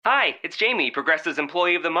Hi, it's Jamie, Progressive's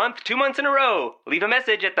Employee of the Month, 2 months in a row. Leave a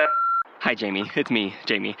message at the... Hi, Jamie. It's me,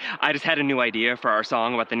 Jamie. I just had a new idea for our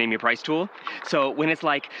song about the Name Your Price tool. So when it's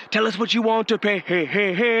like, tell us what you want to pay, hey,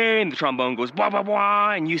 hey, hey, and the trombone goes, blah, blah,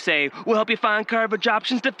 blah, and you say, we'll help you find coverage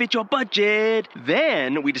options to fit your budget.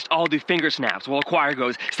 Then we just all do finger snaps while a choir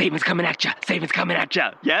goes, savings coming at ya, savings coming at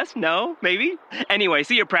ya. Yes? No? Maybe? Anyway,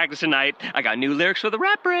 see you practice tonight. I got new lyrics for the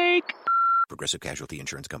rap break. Progressive Casualty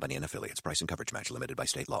Insurance Company and Affiliates. Price and coverage match limited by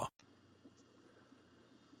state law.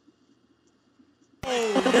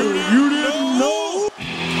 You didn't know?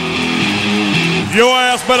 Your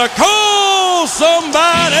ass better call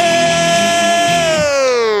somebody!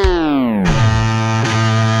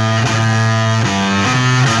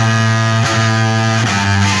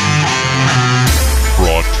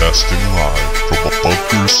 Broadcasting live from a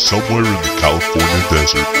bunker somewhere in the California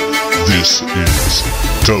desert, this is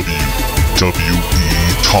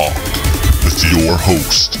WWE Talk with your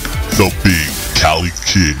host, the Big Cali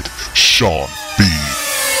Kid, Sean B,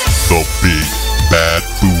 the Big Bad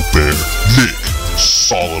Boo Bear, Nick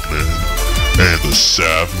Solomon, and the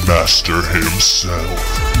Sav Master himself,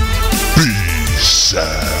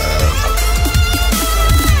 B-Sav.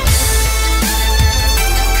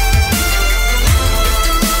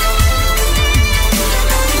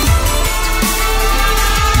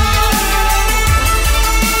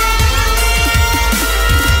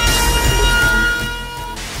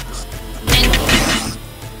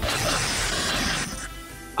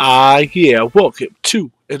 Yeah, welcome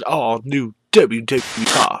to an all-new WWE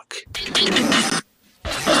Talk.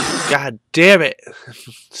 God damn it.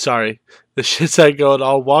 Sorry, the shit's like going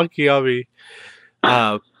all wonky on me.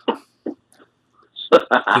 The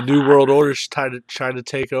New World Order's trying to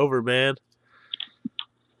take over, man.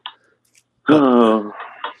 But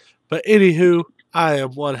anywho, I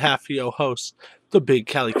am one half of your host, the Big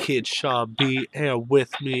Cali Kid, Sean B, and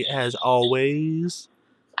with me, as always...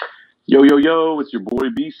 Yo, yo, yo, it's your boy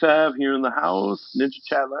B-Sav here in the house, Ninja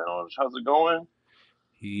Chat Lounge. How's it going?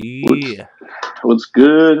 Yeah. What's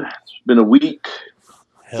good? It's been a week.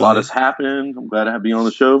 Hell a lot yeah. has happened. I'm glad to have you on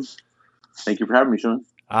the show. Thank you for having me, Sean.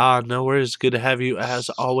 No worries. Good to have you as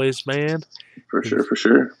always, man. For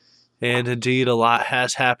sure. And indeed, a lot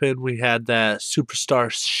has happened. We had that superstar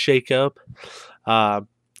shakeup.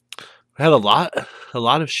 We had a lot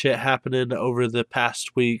of shit happening over the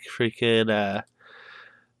past week. Freaking,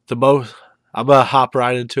 I'm gonna hop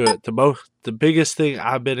right into it. The biggest thing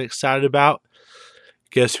I've been excited about.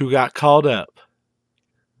 Guess who got called up?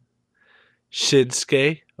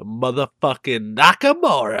 Shinsuke motherfucking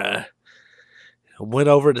Nakamura went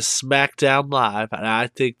over to SmackDown Live, and I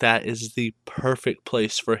think that is the perfect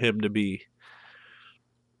place for him to be.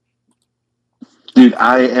 Dude,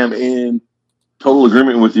 I am in total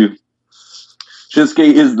agreement with you.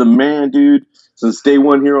 Shinsuke is the man, dude. Since day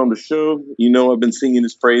one here on the show, I've been singing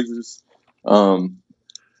his praises. I'm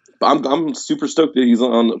super stoked that he's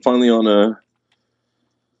finally on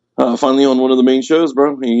one of the main shows,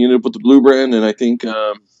 bro. He ended up with the Blue Brand, and I think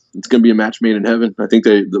it's gonna be a match made in heaven. I think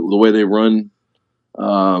the way they run,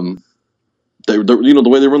 the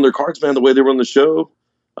way they run their cards, man, the way they run the show,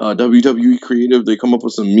 WWE creative, they come up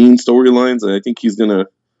with some mean storylines, and I think he's gonna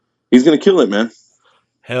kill it, man.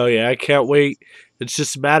 Hell yeah, I can't wait. It's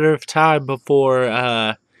just a matter of time before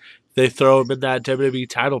they throw him in that WWE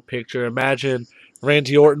title picture. Imagine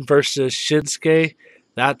Randy Orton versus Shinsuke.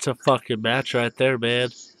 That's a fucking match right there,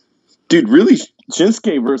 man. Dude, really,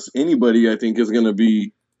 Shinsuke versus anybody, I think, is going to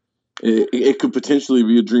be... It could potentially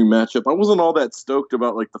be a dream matchup. I wasn't all that stoked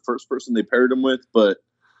about like the first person they paired him with, but,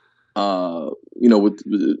 it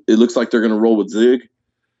looks like they're going to roll with Zig.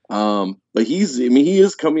 But he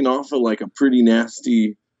is coming off of like a pretty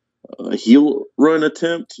nasty heel run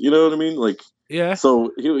attempt. You know what I mean? Like, yeah.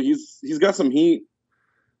 So he's got some heat,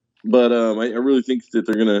 but I really think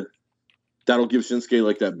that that'll give Shinsuke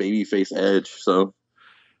like that babyface edge. So,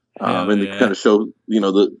 they kind of show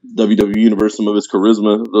the WWE universe some of his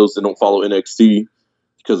charisma. Those that don't follow NXT,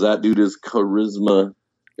 because that dude is charisma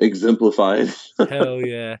exemplified. Hell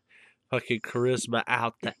yeah, fucking charisma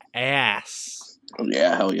out the ass.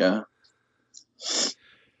 Yeah, hell yeah.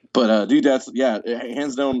 But, dude, that's,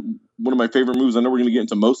 hands down one of my favorite moves. I know we're going to get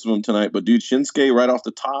into most of them tonight, but, dude, Shinsuke right off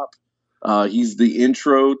the top, he's the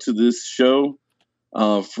intro to this show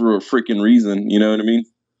for a freaking reason. You know what I mean?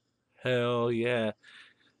 Hell yeah.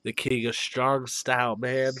 The king of strong style,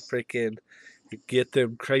 man. Freaking get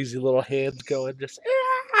them crazy little hands going. Just,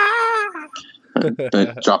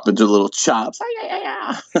 drop into little chops.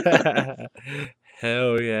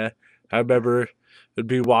 Hell yeah. I remember would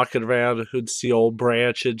be walking around who'd see old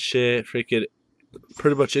Branch and shit. Freaking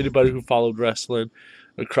pretty much anybody who followed wrestling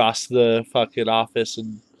across the fucking office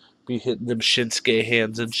and be hitting them Shinsuke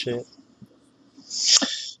hands and shit.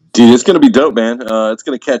 Dude, it's gonna be dope, man. It's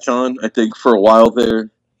gonna catch on. I think for a while there,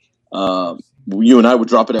 you and I would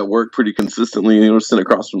drop it at work pretty consistently. You know, sitting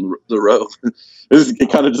across from the row. It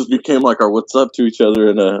kind of just became like our what's up to each other.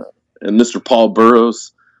 And Mr. Paul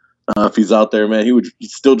Burrows, if he's out there, man, he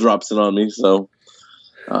still drops it on me. So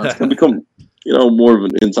it's gonna become, more of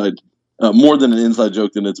an inside, more than an inside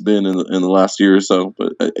joke than it's been in the last year or so.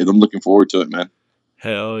 But I'm looking forward to it, man.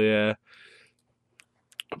 Hell yeah.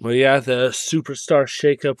 Well, yeah, the Superstar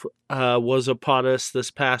shakeup was upon us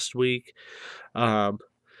this past week.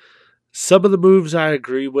 Some of the moves I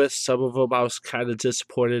agree with, some of them I was kind of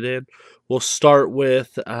disappointed in. We'll start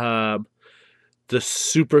with the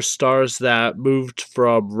superstars that moved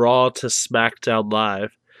from Raw to SmackDown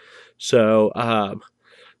Live. So,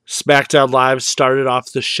 SmackDown Live started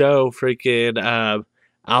off the show freaking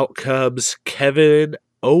out comes Kevin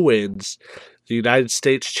Owens. The United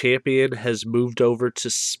States champion has moved over to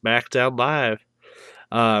SmackDown Live.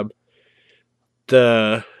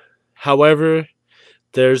 However,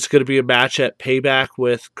 there's going to be a match at Payback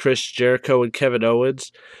with Chris Jericho and Kevin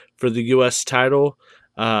Owens for the U.S. title.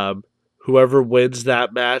 Whoever wins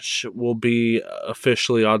that match will be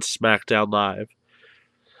officially on SmackDown Live.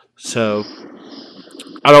 So,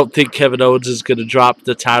 I don't think Kevin Owens is going to drop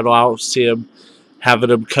the title. I don't see him having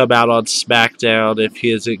him come out on SmackDown if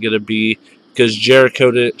he isn't going to be, because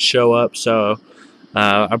Jericho didn't show up. So,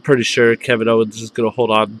 I'm pretty sure Kevin Owens is going to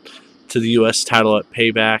hold on to the U.S. title at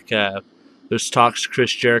Payback. There's talks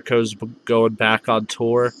Chris Jericho's going back on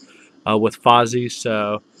tour with Fozzy,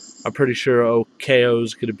 so I'm pretty sure KO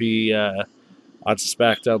is going to be on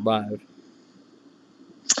SmackDown Live.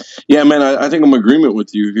 Yeah, man, I think I'm in agreement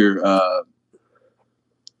with you here.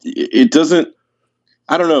 It doesn't.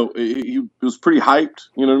 I don't know. It was pretty hyped.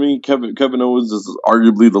 You know what I mean? Kevin Owens is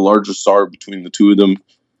arguably the largest star between the two of them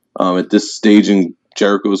at this stage in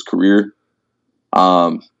Jericho's career.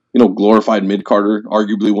 Glorified mid-carder,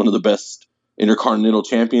 arguably one of the best Intercontinental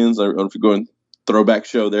champions. I don't know if you're going throwback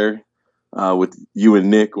show there with you and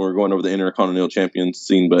Nick, or going over the Intercontinental champion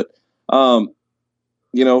scene, but I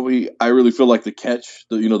really feel like the catch,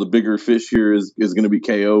 the bigger fish here is going to be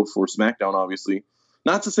KO for SmackDown, obviously.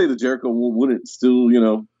 Not to say that Jericho wouldn't still,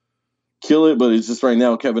 kill it, but it's just right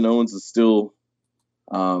now Kevin Owens is still,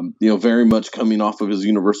 very much coming off of his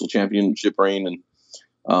Universal Championship reign, and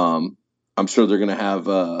I'm sure they're going to have,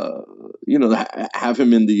 have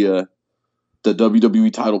him in the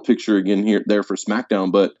WWE title picture again there for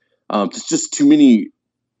SmackDown, but it's just too many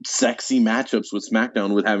sexy matchups with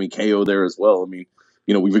SmackDown with having KO there as well. I mean,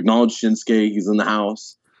 we've acknowledged Shinsuke, he's in the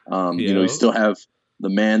house. You still have the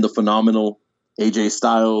man, the phenomenal AJ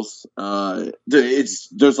Styles.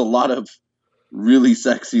 There's a lot of really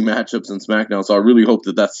sexy matchups in SmackDown, so I really hope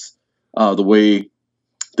that that's the way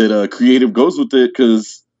that creative goes with it,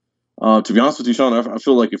 because to be honest with you, Sean, I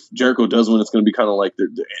feel like if Jericho does win, it's going to be kind of like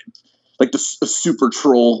the super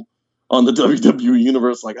troll on the WWE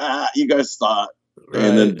universe, like, you guys thought, right.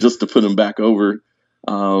 And then just to put him back over,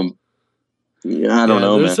 I don't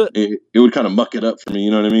know, man. It would kind of muck it up for me,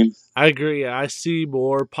 you know what I mean? I agree. I see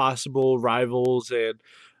more possible rivals and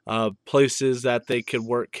places that they can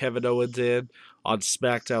work Kevin Owens in on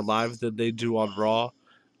SmackDown Live than they do on Raw.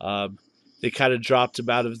 They kind of dropped him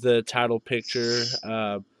out of the title picture.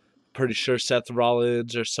 Pretty sure Seth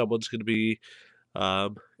Rollins or someone's going to be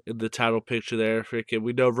in the title picture there. Freaking,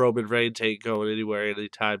 we know Roman Reigns ain't going anywhere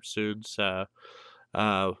anytime soon, so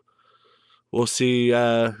we'll see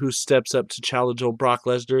who steps up to challenge old Brock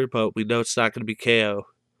Lesnar, but we know it's not going to be KO.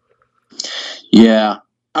 Yeah,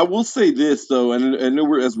 I will say this though, and I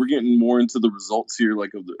know as we're getting more into the results here,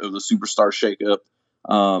 like of the Superstar shakeup,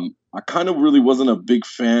 I kind of really wasn't a big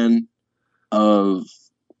fan of.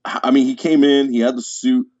 I mean, he came in, he had the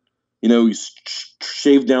suit. He's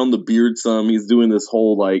shaved down the beard some. He's doing this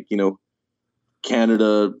whole,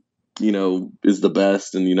 Canada, is the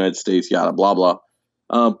best in the United States, yada, blah, blah.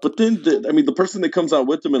 But then, the person that comes out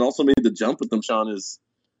with him and also made the jump with him, Sean, is,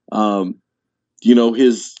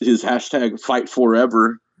 his hashtag fight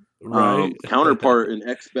forever counterpart and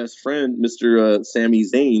ex-best friend, Mr. Sami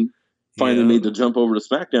Zayn, finally made the jump over to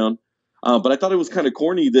SmackDown. But I thought it was kind of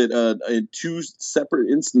corny that in two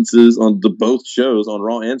separate instances on both shows, on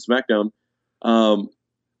Raw and SmackDown,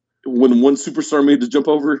 when one superstar made the jump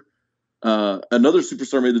over, another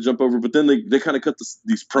superstar made the jump over, but then they kind of cut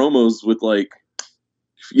these promos with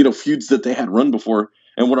feuds that they had run before.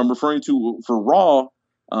 And what I'm referring to for Raw,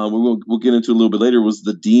 we'll get into a little bit later, was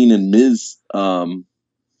the Dean and Miz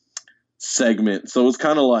segment. So it's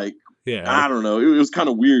kind of like, I don't know. It was kind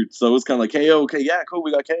of weird. So it was kind of like, hey, okay, yeah, cool,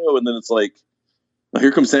 we got KO. And then it's like,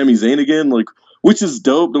 here comes Sami Zayn again. Like, which is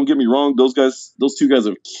dope. Don't get me wrong; those two guys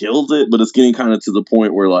have killed it. But it's getting kind of to the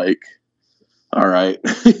point where, like, all right,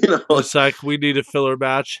 It's like we need a filler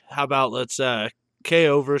match. How about let's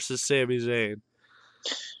KO versus Sami Zayn?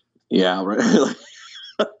 Yeah, right.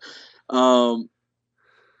 I don't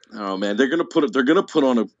know, man. They're gonna put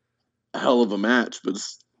on a hell of a match, but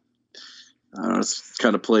I don't know, it's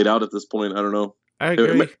kind of played out at this point. I don't know. I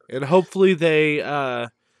agree, and hopefully they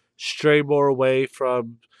stray more away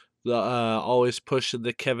from the always pushing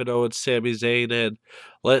the Kevin Owens, Sami Zayn, and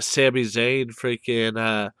let Sami Zayn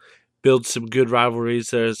freaking build some good rivalries.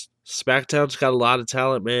 There's SmackDown's got a lot of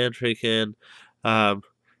talent, man. Freaking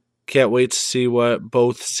can't wait to see what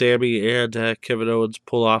both Sami and Kevin Owens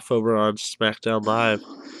pull off over on SmackDown Live.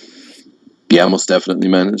 Yeah, most definitely,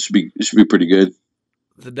 man. It should be pretty good.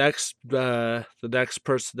 The next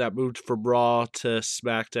person that moved from Raw to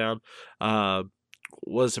SmackDown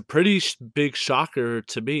was a pretty big shocker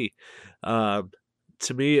to me. To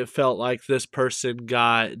me, it felt like this person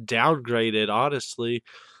got downgraded. Honestly,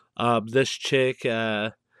 this chick,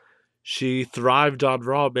 she thrived on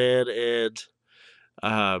Raw, man, and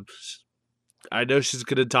I know she's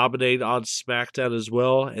gonna dominate on SmackDown as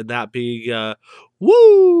well, and that being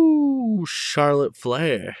Charlotte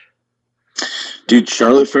Flair. Dude,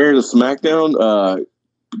 Charlotte Flair to SmackDown,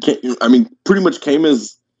 pretty much came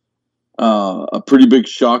as a pretty big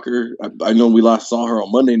shocker. I know we last saw her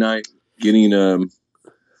on Monday night getting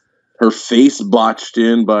her face botched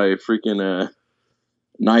in by freaking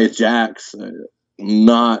Nia Jax.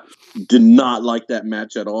 Did not like that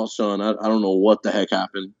match at all, Sean. I don't know what the heck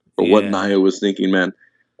happened or what Nia was thinking, man.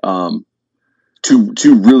 Two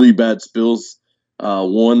really bad spills.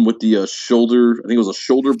 One with the shoulder, I think it was a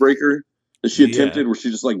shoulder breaker that she attempted, where she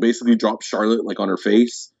just like basically dropped Charlotte like on her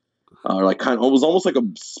face, it was almost like a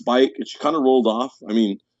spike, and she kind of rolled off. I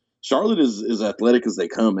mean, Charlotte is athletic as they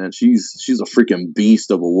come, man. She's a freaking beast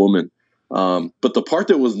of a woman. But the part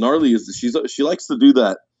that was gnarly is that she likes to do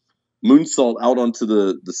that moonsault out onto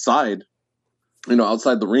the side,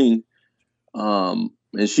 outside the ring. And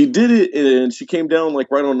she did it, and she came down like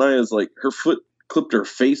right on Nia's, like her foot clipped her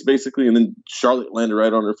face basically, and then Charlotte landed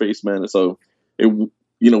right on her face, man. And so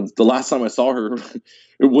the last time I saw her,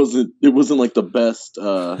 it wasn't like the best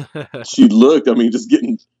she looked. I mean,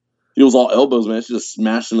 it was all elbows, man. She just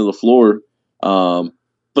smashed into the floor.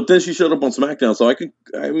 But then she showed up on SmackDown, so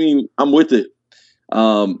I'm with it.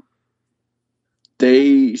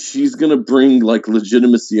 She's gonna bring like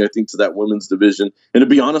legitimacy, I think, to that women's division. And to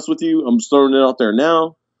be honest with you, I'm throwing it out there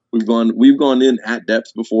now. We've gone in at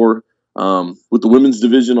depth before with the women's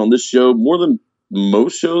division on this show, more than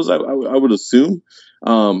most shows, I would assume.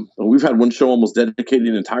 We've had one show almost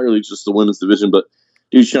dedicated entirely just to the women's division. But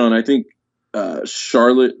dude, Sean, I think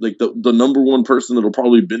Charlotte, like the number one person that'll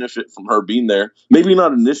probably benefit from her being there. Maybe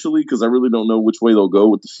not initially, because I really don't know which way they'll go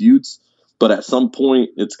with the feuds. But at some point,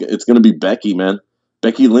 it's going to be Becky, man.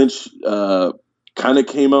 Becky Lynch kind of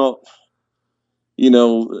came out,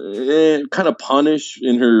 kind of punish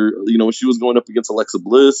in her, when she was going up against Alexa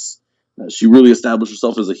Bliss. She really established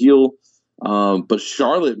herself as a heel. But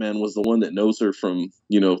Charlotte, man, was the one that knows her from,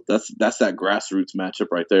 that's that grassroots matchup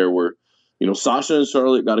right there where, Sasha and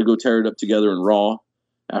Charlotte got to go tear it up together in Raw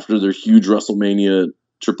after their huge WrestleMania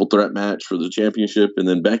triple threat match for the championship. And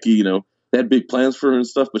then Becky, they had big plans for her and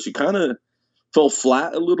stuff, but she kind of fell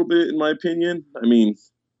flat a little bit, in my opinion. I mean,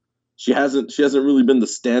 she hasn't really been the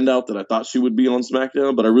standout that I thought she would be on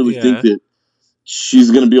SmackDown, but I really think that she's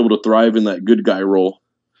going to be able to thrive in that good guy role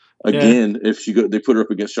again if they put her up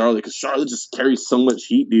against Charlotte, because Charlotte just carries so much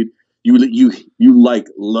heat, dude. You like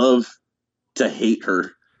love to hate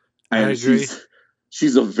her. And I agree.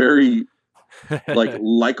 She's a very like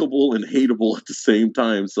likable and hateable at the same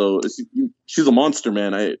time. So she's a monster,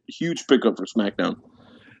 man. Huge pickup for SmackDown.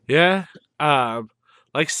 Yeah. Like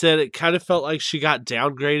I said, it kind of felt like she got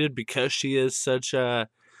downgraded because she is such an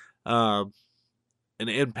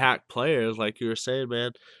impact player, like you were saying,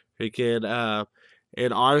 man. Freaking,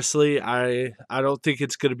 and honestly, I don't think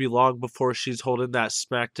it's going to be long before she's holding that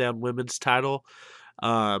SmackDown Women's title.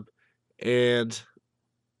 And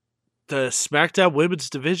the SmackDown Women's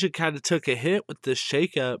division kind of took a hit with this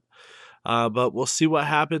shakeup. But we'll see what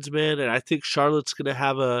happens, man. And I think Charlotte's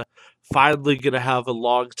finally going to have a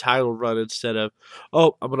long title run instead of,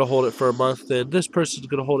 I'm going to hold it for a month, then this person's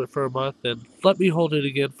going to hold it for a month, and let me hold it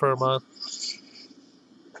again for a month.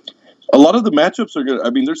 A lot of the matchups are good. I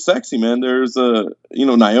mean, they're sexy, man. There's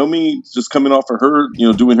Naomi just coming off of her,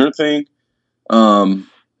 doing her thing. They're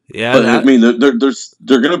going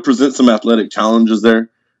to present some athletic challenges there.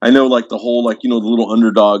 I know, like the whole, the little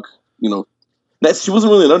underdog, she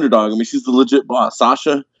wasn't really an underdog. I mean, she's the legit boss,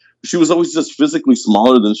 Sasha. she was always just physically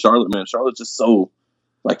smaller than Charlotte, man. Charlotte's just so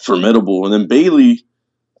like formidable. And then Bayley,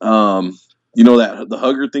 you know, that the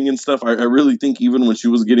hugger thing and stuff. I really think even when she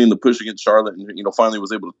was getting the push against Charlotte and, you know, finally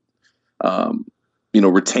was able to, you know,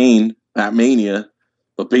 retain at Mania,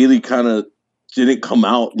 but Bayley kind of didn't come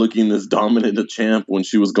out looking as dominant a champ when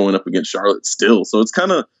she was going up against Charlotte still. So it's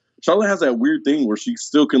kind of, Charlotte has that weird thing where she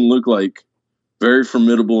still can look like very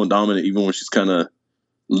formidable and dominant even when she's kind of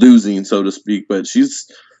losing, so to speak. But she's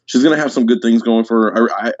going to have some good things going for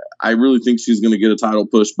her. I really think she's going to get a title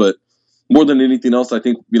push, but more than anything else, I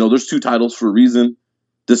think, you know, there's 2 titles for a reason.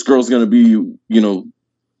 This girl's going to be, you know,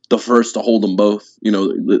 the first to hold them both. You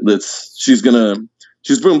know, she's going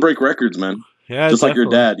to break records, man. Yeah, just definitely.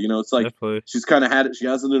 like your dad, you know, it's like Definitely. she's kind of had it. She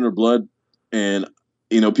has it in her blood. And,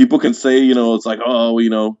 you know, people can say, you know, it's like, oh, you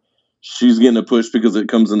know, she's getting a push because it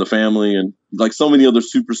comes in the family. And like so many other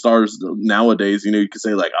superstars nowadays, you know, you can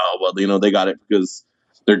say like, oh, well, you know, they got it because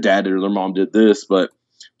their dad or their mom did this. But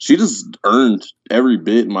she just earned every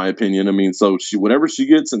bit, in my opinion. I mean, so whatever she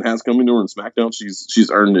gets and has coming to her in SmackDown, she's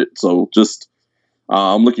earned it. So just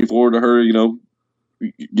I'm looking forward to her, you know,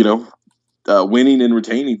 winning and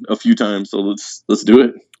retaining a few times. So let's do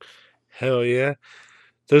it. Hell yeah.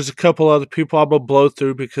 There's a couple other people I'm gonna blow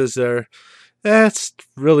through because it's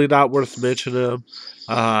really not worth mentioning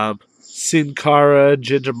them. Sin Cara,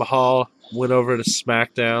 Jinder Mahal went over to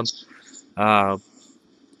SmackDown. I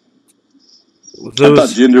thought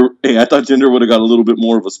Jinder would have got a little bit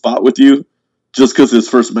more of a spot with you, just because his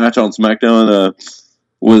first match on SmackDown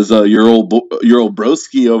was your old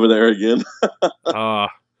broski over there again.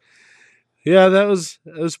 Yeah, that was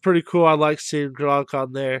pretty cool. I like seeing Gronk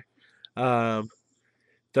on there.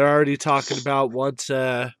 They're already talking about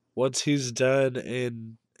once he's done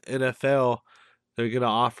in NFL, they're gonna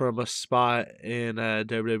offer him a spot in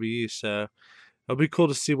WWE. So it'll be cool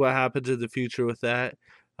to see what happens in the future with that.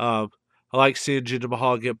 I like seeing Jinder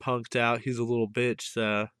Mahal get punked out. He's a little bitch.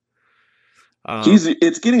 So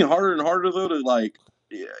it's getting harder and harder though to like.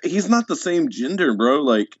 He's not the same Jinder, bro.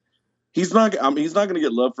 Like he's not gonna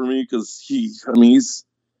get love for me because he's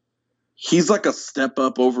like a step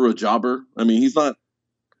up over a jobber. I mean, he's like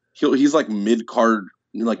mid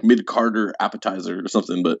Carter appetizer or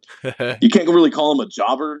something, but you can't really call him a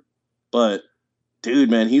jobber. But dude,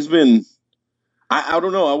 man, he's been. I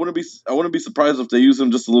don't know. I wouldn't be surprised if they use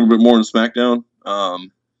him just a little bit more in SmackDown.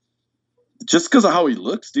 Just because of how he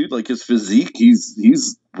looks, dude. Like his physique,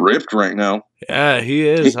 he's ripped right now. Yeah, he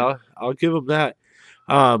is. I'll give him that.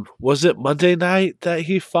 Was it Monday night that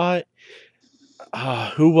he fought?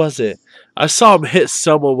 Who was it? I saw him hit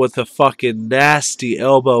someone with a fucking nasty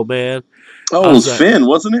elbow, man. Oh, it was Finn,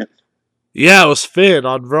 wasn't it? Yeah, it was Finn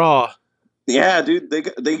on Raw. Yeah, dude.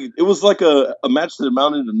 It was like a match that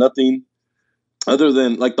amounted to nothing, other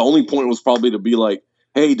than like the only point was probably to be like,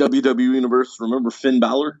 hey, WWE Universe, remember Finn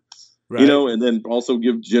Balor? Right. You know, and then also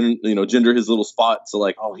give Jinder his little spot. So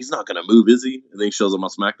like, oh, he's not gonna move, is he? And then he shows him on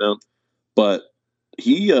SmackDown. But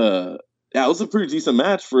he it was a pretty decent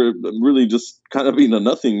match for really just kind of being a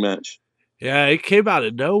nothing match. Yeah, it came out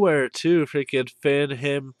of nowhere too. Freaking Finn,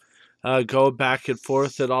 him going back and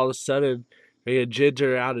forth, and all of a sudden,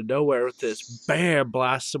 Jinder out of nowhere with this bam,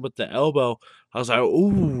 blast him with the elbow. I was like,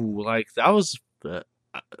 ooh, like that was.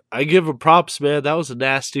 I give him props, man. That was a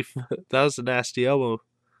nasty elbow.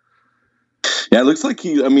 Yeah, it looks like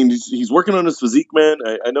he's working on his physique, man.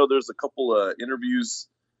 I know there's a couple interviews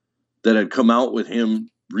that had come out with him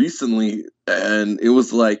recently, and it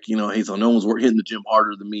was like, he's like, no one's hitting the gym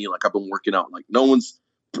harder than me. Like I've been working out. Like no one's.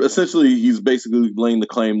 Essentially, he's basically laying the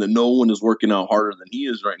claim that no one is working out harder than he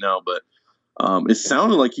is right now. But it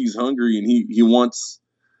sounded like he's hungry and he wants,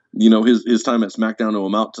 his time at SmackDown to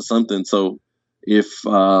amount to something. So if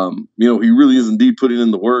he really is indeed putting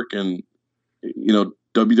in the work, and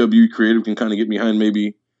WWE creative can kind of get behind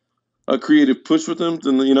maybe a creative push with him,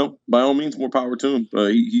 then by all means, more power to him.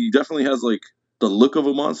 He definitely has like the look of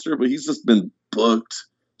a monster, but he's just been booked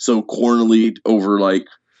so cornily over like.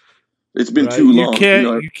 It's been too long.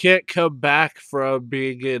 You can't come back from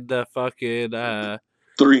being in the fucking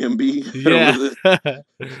 3MB. Yeah.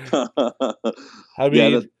 I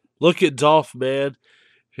mean, look at Dolph, man.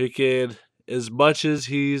 As much as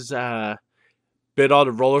he's been on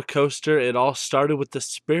a roller coaster, it all started with the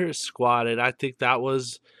Spirit Squad, and I think that'll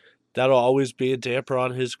always be a damper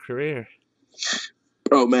on his career.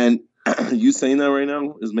 Bro, man, you saying that right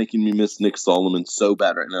now is making me miss Nick Solomon so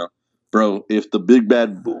bad right now. Bro, if the big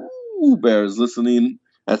bad Bear is listening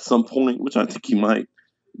at some point, which I think he might,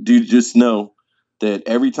 dude, just know that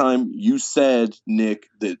every time you said, Nick,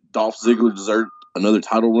 that Dolph Ziggler another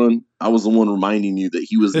title run, I was the one reminding you that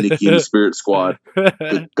he was Nikki in the Spirit Squad,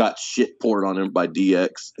 but got shit poured on him by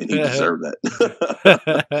DX, and he deserved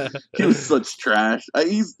that. He was such trash.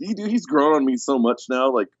 He's grown on me so much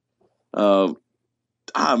now. Like,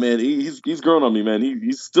 man, he's grown on me, man.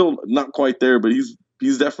 He's still not quite there, but he's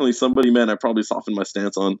definitely somebody, man. I probably softened my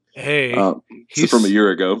stance on. Hey, he's from a year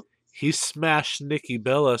ago. He smashed Nikki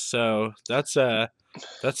Bella, so that's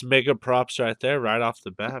mega props right there, right off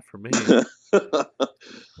the bat for me.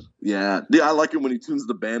 Yeah, I like it when he tunes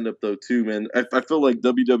the band up though too, man. I feel like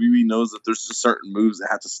WWE knows that there's just certain moves that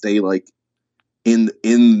have to stay like in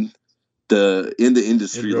the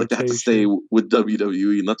industry, like they have to stay with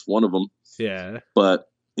WWE, and that's one of them. Yeah, but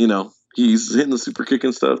he's hitting the super kick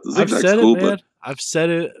and stuff. I've said it, man. I've said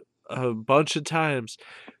it a bunch of times.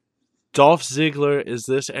 Dolph Ziggler is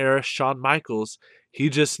this era Shawn Michaels. He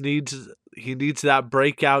needs that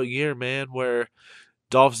breakout year, man, where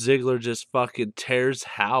Dolph Ziggler just fucking tears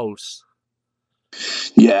house.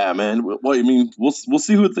 Yeah, man. Well, I mean, we'll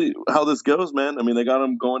see how this goes, man. I mean, they got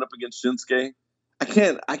him going up against Shinsuke. I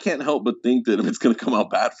can't help but think that it's going to come out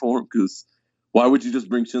bad for him, because why would you just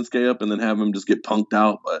bring Shinsuke up and then have him just get punked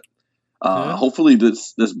out? But hopefully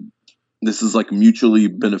this is like mutually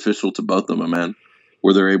beneficial to both of them, man.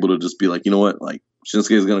 Where they're able to just be like, you know what, like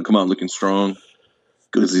Shinsuke is going to come out looking strong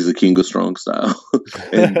because he's a King of Strong style,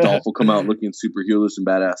 and Dolph will come out looking super heelish and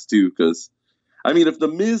badass too. Because I mean, if the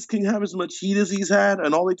Miz can have as much heat as he's had,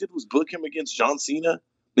 and all they did was book him against John Cena,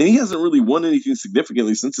 and he hasn't really won anything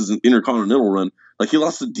significantly since his Intercontinental run. Like, he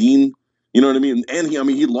lost to Dean, you know what I mean? And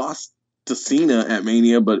he lost to Cena at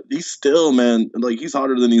Mania, but he's still, man, like, he's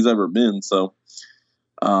hotter than he's ever been. So,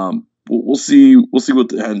 we'll see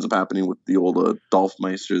what ends up happening with the old Dolph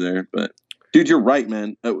Meister there. But dude, you're right,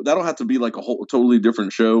 man. That'll have to be like a totally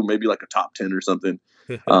different show, maybe like a top 10 or something.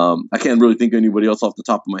 I can't really think of anybody else off the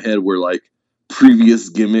top of my head where like previous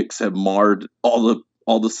gimmicks have marred all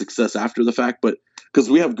the success after the fact, but because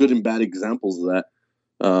we have good and bad examples of that.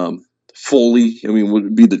 Foley, I mean,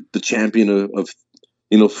 would be the champion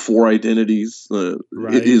of 4 identities.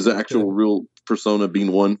 Right. His actual real persona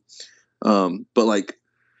being one. But like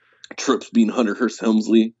Trips being Hunter Hearst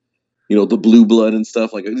Helmsley, the blue blood and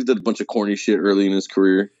stuff. Like, he did a bunch of corny shit early in his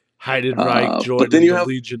career. Heidenreich joining the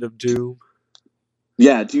Legion of Doom.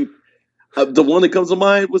 Yeah, dude. The one that comes to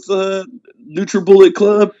mind was the NutriBullet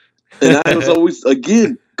Club, and I was always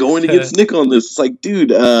again going against Nick on this. It's like,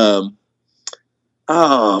 dude,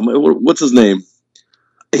 what's his name?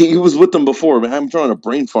 He was with them before, man. I'm trying a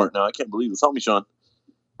brain fart now. I can't believe this. Help me, Sean.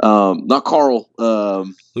 Not Carl.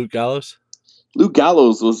 Luke Gallows. Luke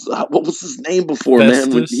Gallows was what was his name before,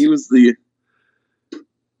 Festus. Man? He was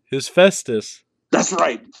His Festus. That's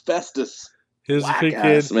right, Festus. His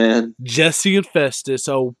freaking man. Jesse and Festus.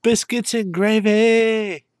 Oh, biscuits and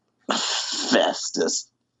gravy. Festus.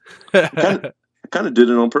 I kind of did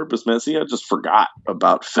it on purpose, man. See, I just forgot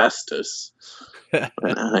about Festus.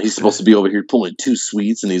 He's supposed to be over here pulling 2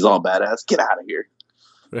 sweets, and he's all badass. Get out of here.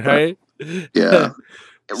 Right? Yeah.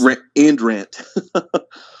 And rant.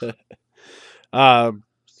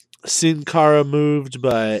 Sin Cara moved,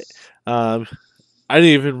 but I didn't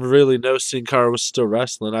even really know Sin Cara was still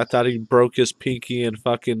wrestling. I thought he broke his pinky and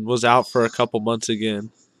fucking was out for a couple months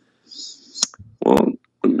again. Well,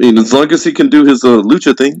 I mean, as long as he can do his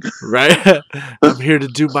lucha thing. Right? I'm here to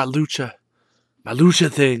do my lucha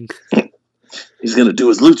thing. He's going to do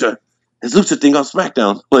his lucha thing on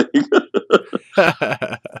SmackDown. Like,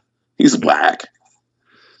 he's whack.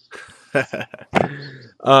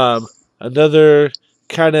 Another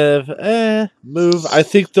kind of move. I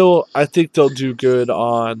think they'll do good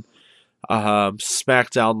on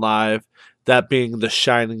SmackDown Live. That being the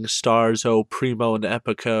Shining Stars, Primo and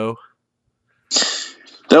Epico.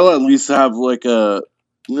 They'll at least have like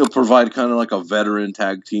provide kind of like a veteran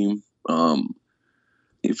tag team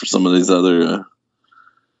for some of these other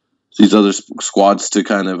squads to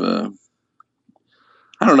kind of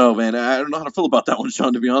I don't know, man. I don't know how to feel about that one,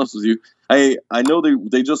 Sean, to be honest with you. I know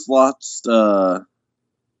they just lost what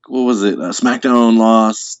was it? SmackDown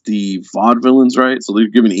lost the Vaudevillains, right? So they're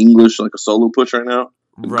giving English like a solo push right now.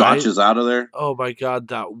 Right. Gotcha's out of there. Oh my god,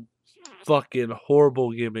 that fucking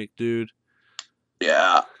horrible gimmick, dude.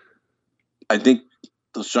 Yeah. I think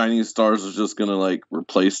the Shining Stars is just gonna like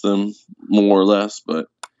replace them more or less, but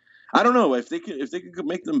I don't know if they could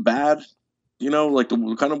make them bad, like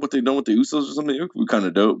the kind of what they've done with the Usos or something. It would be kind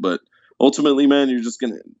of dope, but ultimately, man, you're just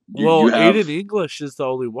gonna. Aiden English is the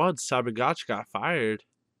only one. Simon Gotch got fired.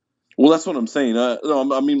 Well, that's what I'm saying.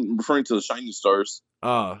 No, I mean referring to the Shining Stars.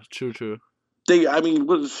 Oh, true. I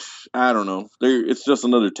don't know. It's just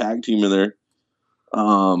another tag team in there.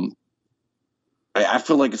 I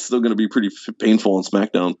feel like it's still going to be pretty painful on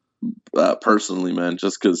SmackDown, personally, man.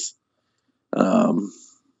 Just because, Raw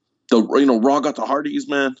got the Hardys,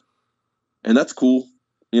 man, and that's cool.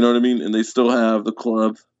 You know what I mean? And they still have the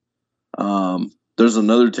club. There's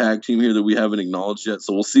another tag team here that we haven't acknowledged yet,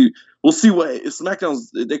 so we'll see. We'll see what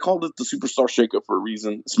SmackDown's. They called it the Superstar Shakeup for a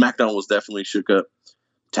reason. SmackDown was definitely shook up.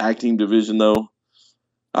 Tag team division, though,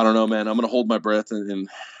 I don't know, man. I'm gonna hold my breath and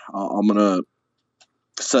I'm gonna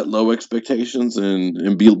set low expectations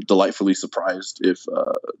and be delightfully surprised if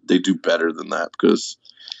they do better than that, because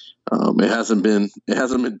it hasn't been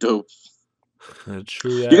dope.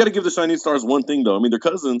 True. You got to give the Shining Stars one thing, though. I mean, they're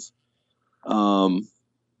cousins.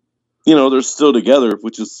 They're still together,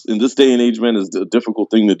 which is in this day and age, man, is a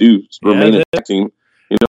difficult thing to do. Remain a tag team.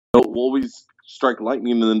 We'll always strike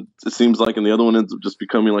lightning, and then it seems like, and the other one ends up just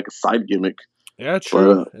becoming like a side gimmick. Yeah,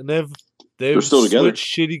 true. But, and they've still together.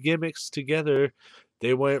 switched shitty gimmicks together.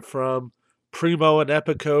 They went from Primo and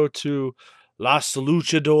Epico to Las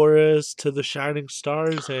Luchadoras to the Shining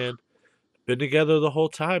Stars, and been together the whole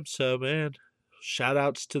time. So, man, shout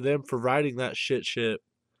outs to them for riding that shit.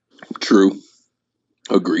 True.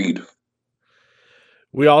 Agreed.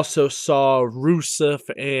 We also saw Rusev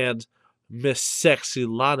and Miss Sexy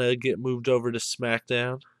Lana get moved over to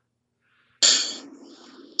SmackDown.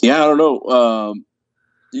 Yeah, I don't know.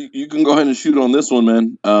 You can go ahead and shoot on this one,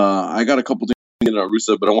 man. I got a couple things on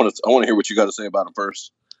Rusev, but I want to hear what you got to say about him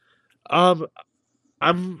first. I'm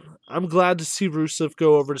glad to see Rusev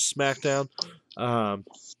go over to SmackDown.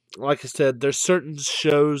 Like I said, there's certain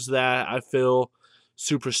shows that I feel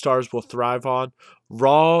superstars will thrive on.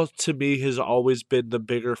 Raw, to me, has always been the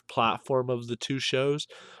bigger platform of the two shows.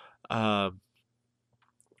 Where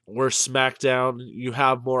SmackDown, you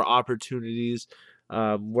have more opportunities,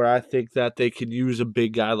 where I think that they can use a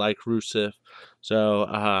big guy like Rusev.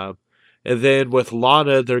 So, and then with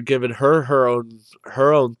Lana, they're giving her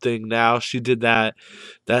own thing now. She did that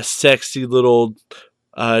sexy little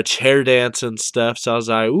chair dance and stuff. So I was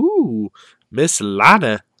like, ooh, Miss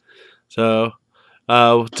Lana. So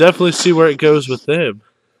we'll definitely see where it goes with them.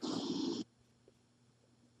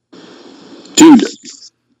 Dude,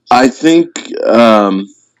 I think him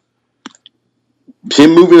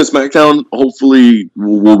moving to SmackDown hopefully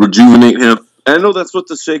will rejuvenate him. And I know that's what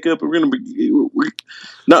the shakeup. We're gonna be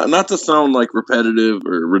not to sound like repetitive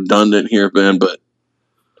or redundant here, man, but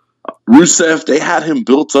Rusev, they had him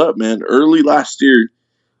built up, man, early last year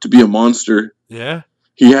to be a monster. Yeah,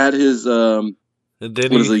 he had his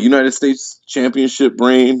United States Championship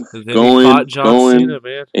reign going, Cena,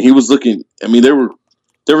 man. and he was looking. I mean, they were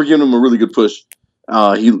giving him a really good push.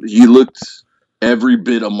 He looked every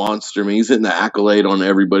bit a monster. I mean, he's hitting the accolade on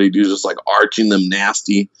everybody. Dude's just like arching them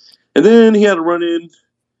nasty. And then he had a run in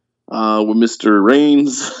with Mr.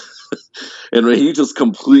 Reigns, and he just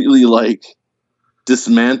completely like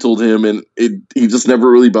dismantled him, and he just never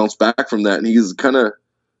really bounced back from that. And he's kind of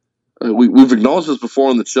we've acknowledged this before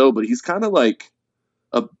on the show, but he's kind of like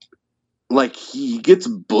he gets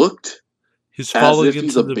booked he's as if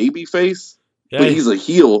he's a baby face, but he's a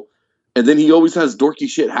heel, and then he always has dorky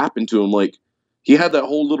shit happen to him. Like he had that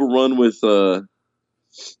whole little run with what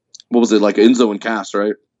was it, like Enzo and Cass,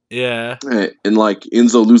 right? Yeah. And like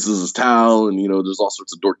Enzo loses his towel, and there's all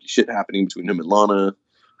sorts of dorky shit happening between him and Lana.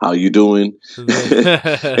 How you doing? And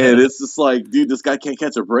it's just like, dude, this guy can't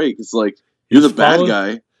catch a break. It's like, you're the bad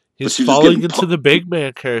guy. He's falling into the big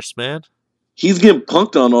man curse, man. He's getting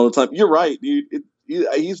punked on all the time. You're right, dude.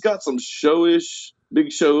 He's got some showish,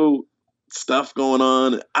 big show stuff going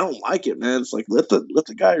on. I don't like it, man. It's like, let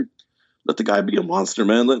the guy be a monster,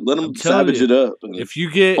 man. Let him savage it up. And if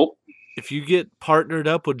you get partnered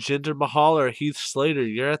up with Jinder Mahal or Heath Slater,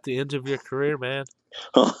 you're at the end of your career, man.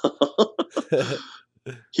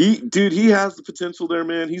 He has the potential there,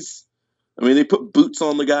 man. They put boots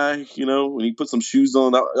on the guy, when he put some shoes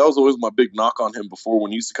on. That was always my big knock on him before,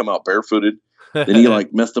 when he used to come out barefooted. Then he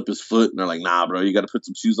like messed up his foot, and they're like, nah, bro, you got to put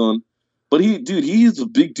some shoes on. But he's a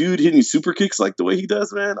big dude hitting super kicks like the way he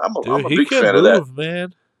does, man. I'm a big fan of that,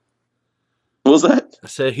 man. What was that? I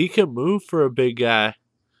said he can move for a big guy.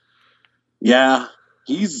 Yeah,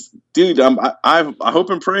 I hope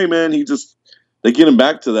and pray, man. They get him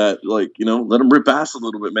back to that, like, let him rip ass a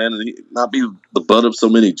little bit, man, and not be the butt of so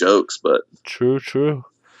many jokes. But true.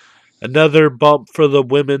 Another bump for the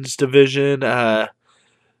women's division.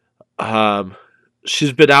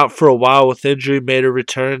 She's been out for a while with injury, made a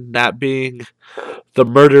return. That being the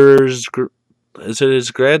murderer's, is it his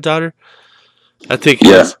granddaughter? I think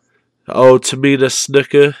yes. Oh, Tamina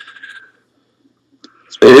Snuka.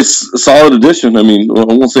 It's a solid addition. I mean, I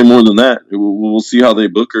won't say more than that. We'll see how they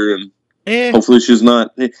book her, and hopefully she's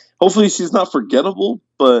not forgettable.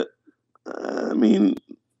 But I mean,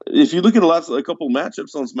 if you look at a couple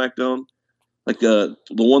matchups on SmackDown, like the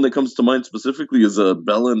one that comes to mind specifically is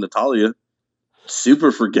Bella and Natalya.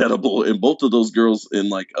 Super forgettable, and both of those girls in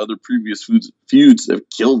like other previous feuds have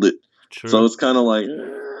killed it. True. So it's kind of like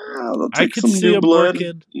they'll take some new blood,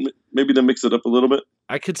 maybe to mix it up a little bit.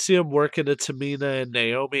 I could see him working a Tamina and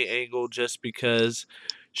Naomi angle just because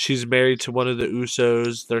she's married to one of the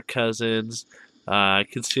Usos, they're cousins. I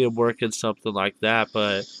could see him working something like that,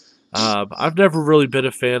 but I've never really been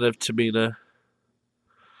a fan of Tamina.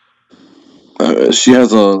 She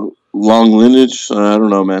has a long lineage. I don't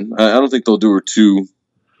know, man. I don't think they'll do her too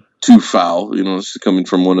foul. You know, she's coming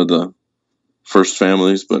from one of the first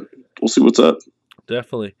families, but we'll see what's up.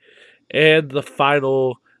 Definitely. And the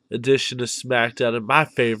final edition of SmackDown, and my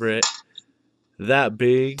favorite, that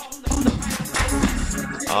being,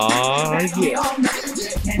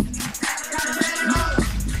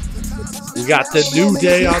 we got the New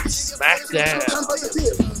Day on SmackDown.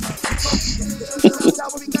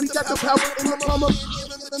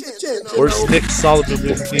 Where's Nick Solomon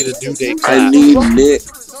when we need a New Day clap?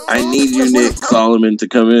 I need you, Nick Solomon, to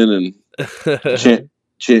come in and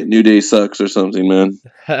chant New Day sucks or something, man.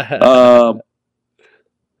 I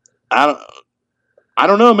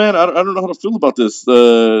don't know, man. I don't know how to feel about this. I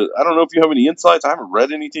don't know if you have any insights. I haven't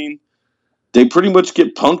read anything. They pretty much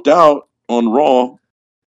get punked out on Raw.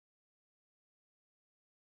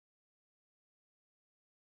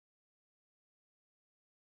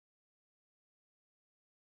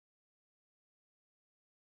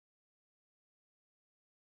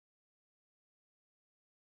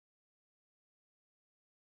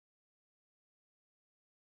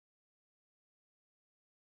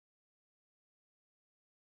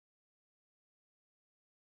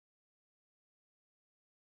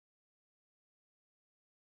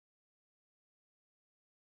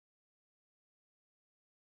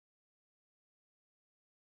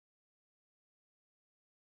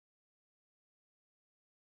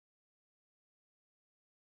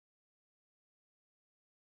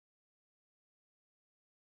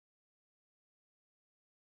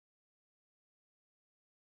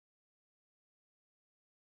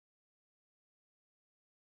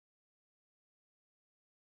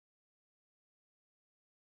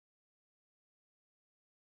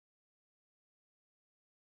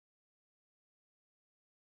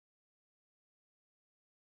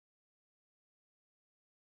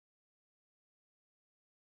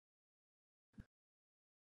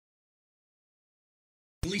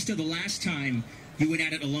 Kalisto, the last time you went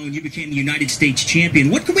at it alone, you became the United States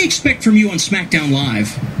champion. What can we expect from you on SmackDown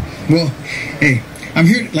Live? Well, hey, I'm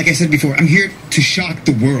here, like I said before, I'm here to shock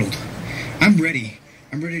the world. I'm ready.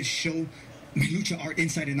 I'm ready to show my lucha art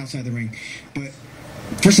inside and outside the ring. But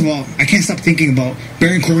first of all, I can't stop thinking about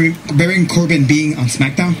Baron Corbin being on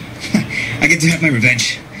SmackDown. I get to have my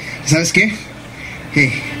revenge. Is that scary?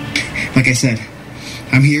 Hey, like I said,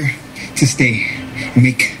 I'm here to stay and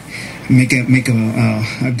make a good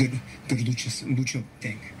lucha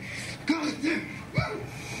thing.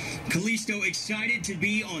 Kalisto excited to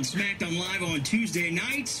be on SmackDown Live on Tuesday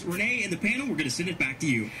nights. Renee and the panel, we're going to send it back to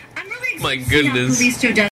you. I'm really excited My to see how goodness.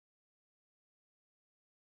 Kalisto does.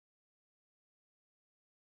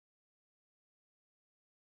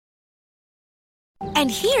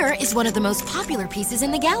 And here is one of the most popular pieces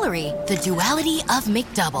in the gallery, the duality of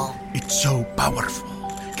McDouble. It's so powerful.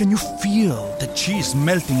 Can you feel the cheese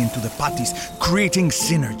melting into the patties, creating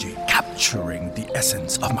synergy, capturing the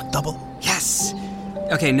essence of McDouble? Yes.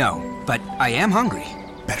 Okay, no, but I am hungry.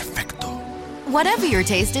 Perfecto. Whatever your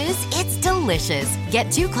taste is, it's delicious.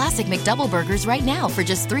 Get 2 classic McDouble burgers right now for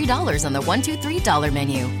just $3 on the $1, $2, $3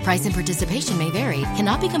 menu. Price and participation may vary.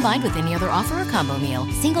 Cannot be combined with any other offer or combo meal.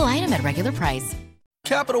 Single item at regular price.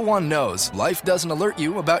 Capital One knows life doesn't alert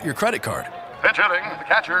you about your credit card. Pitch hitting, the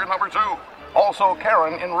catcher, number 2. Also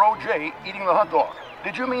Karen in row J eating the hot dog.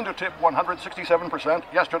 Did you mean to tip 167%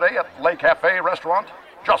 yesterday at Le Cafe restaurant?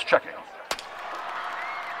 Just checking.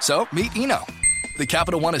 So, meet Eno, the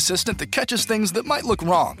Capital One assistant that catches things that might look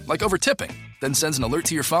wrong, like over-tipping, then sends an alert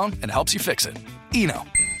to your phone and helps you fix it. Eno,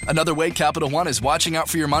 another way Capital One is watching out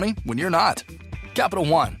for your money when you're not. Capital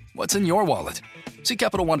One, what's in your wallet? See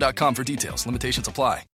CapitalOne.com for details. Limitations apply.